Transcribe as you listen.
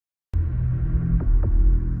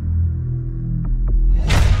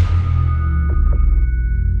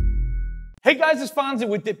Hey guys, it's Fonzie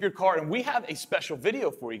with Dip Your Car, and we have a special video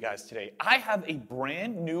for you guys today. I have a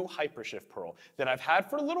brand new HyperShift pearl that I've had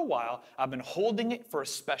for a little while. I've been holding it for a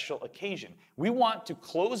special occasion. We want to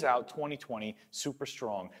close out 2020 super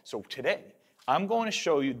strong. So today, I'm going to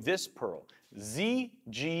show you this pearl,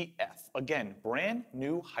 ZGF. Again, brand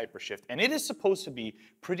new HyperShift, and it is supposed to be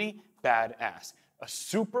pretty badass. A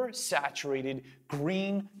super saturated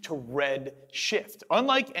green to red shift,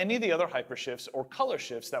 unlike any of the other HyperShifts or color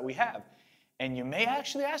shifts that we have. And you may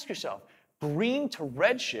actually ask yourself, green to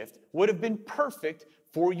red shift would have been perfect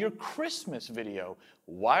for your Christmas video.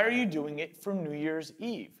 Why are you doing it for New Year's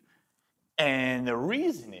Eve? And the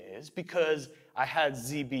reason is because I had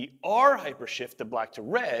ZBR HyperShift the black to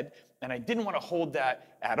red, and I didn't want to hold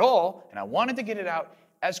that at all, and I wanted to get it out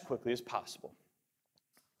as quickly as possible.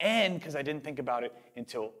 And because I didn't think about it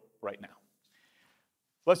until right now.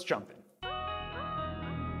 Let's jump in.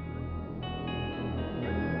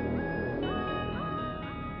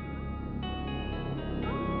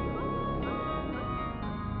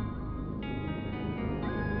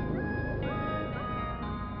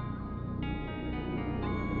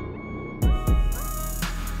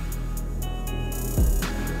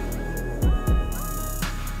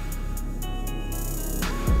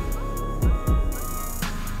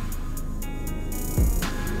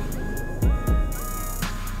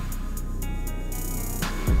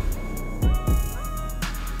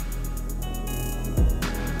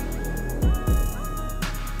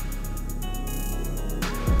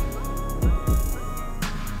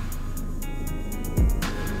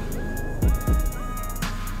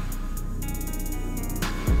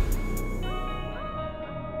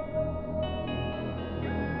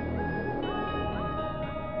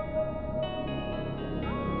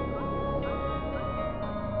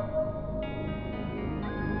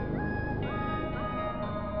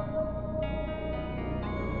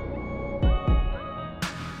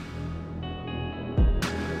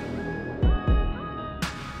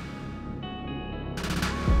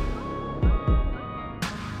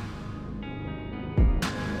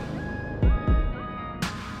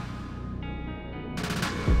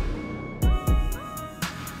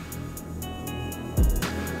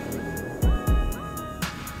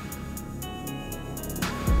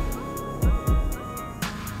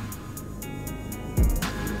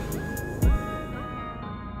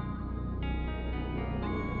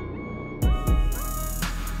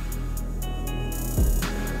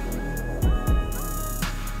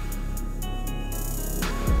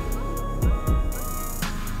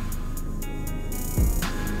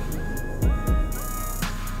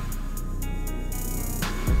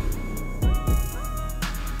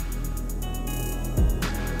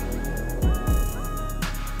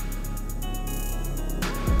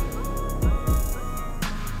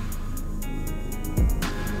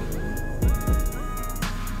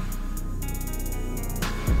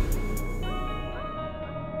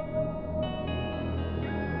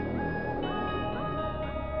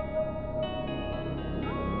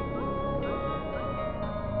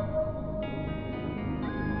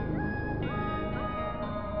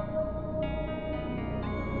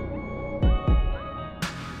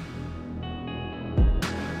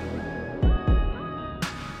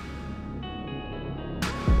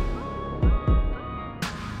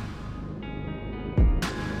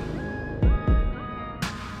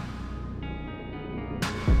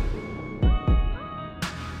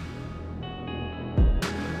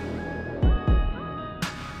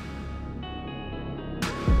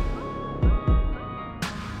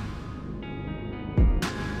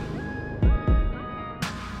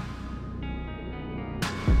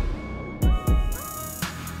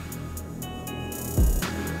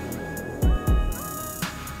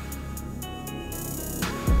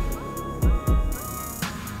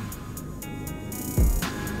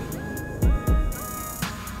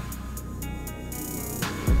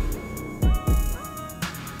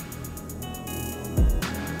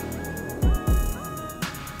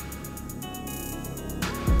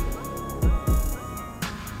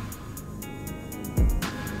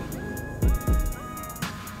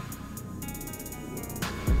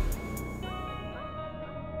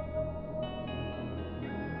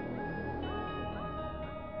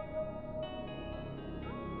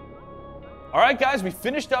 All right, guys, we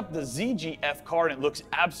finished up the ZGF car and it looks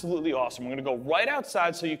absolutely awesome. We're gonna go right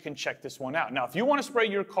outside so you can check this one out. Now, if you wanna spray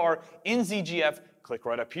your car in ZGF, click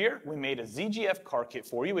right up here. We made a ZGF car kit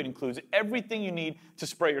for you. It includes everything you need to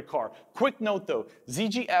spray your car. Quick note though,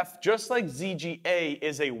 ZGF, just like ZGA,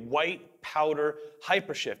 is a white powder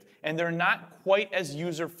HyperShift, and they're not quite as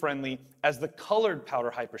user-friendly as the colored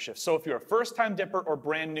powder HyperShift. So if you're a first-time dipper or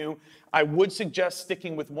brand new, I would suggest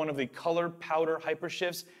sticking with one of the colored powder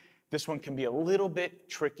HyperShifts. This one can be a little bit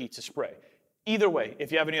tricky to spray. Either way, if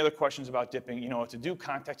you have any other questions about dipping, you know what to do.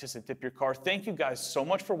 Contact us at DipYourCar. Thank you guys so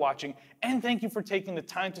much for watching, and thank you for taking the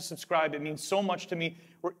time to subscribe. It means so much to me.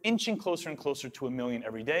 We're inching closer and closer to 1 million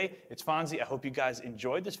every day. It's Fonzie. I hope you guys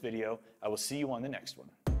enjoyed this video. I will see you on the next one.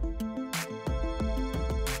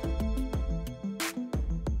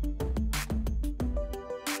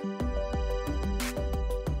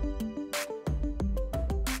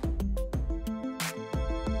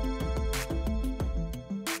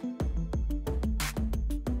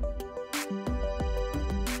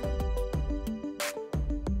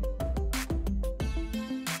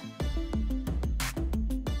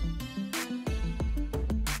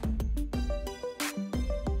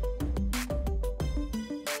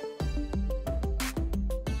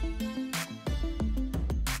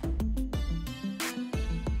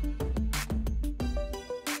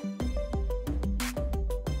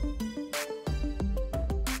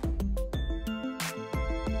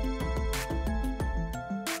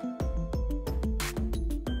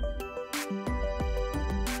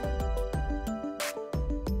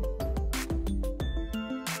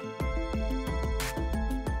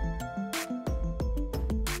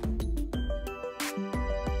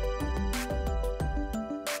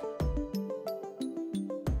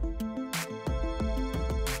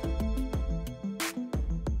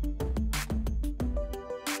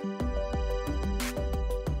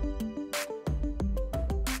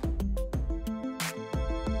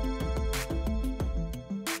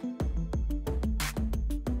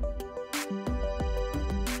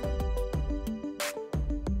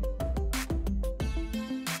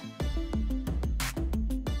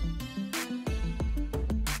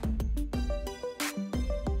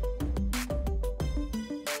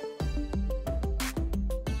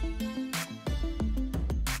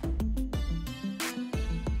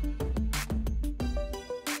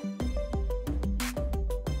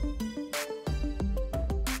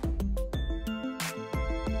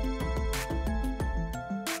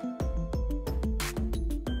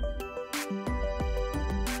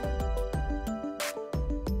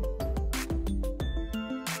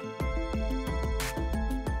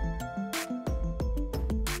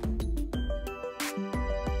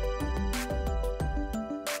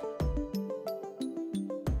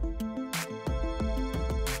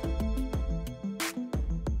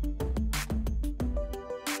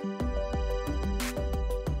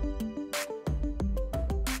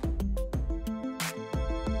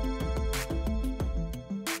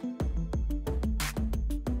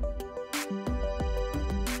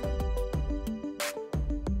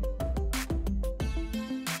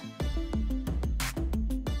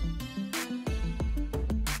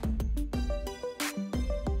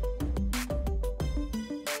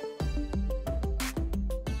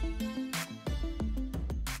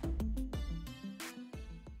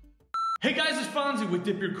 Hey guys, it's Fonzie with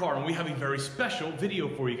Dip Your Car, and we have a very special video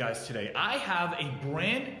for you guys today. I have a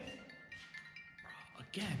brand,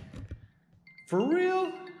 again, for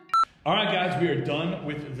real? All right guys, we are done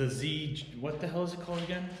with the what the hell is it called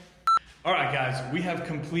again? All right guys, we have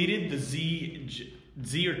completed the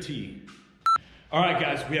Z or T. All right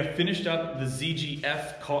guys, we have finished up the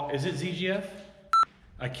ZGF car. Is it ZGF?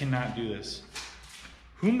 I cannot do this.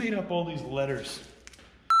 Who made up all these letters?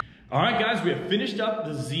 All right, guys, we have finished up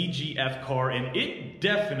the ZGF car, and it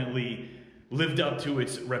definitely lived up to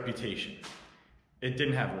its reputation. It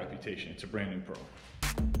didn't have a reputation. It's a brand new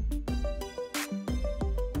Pro.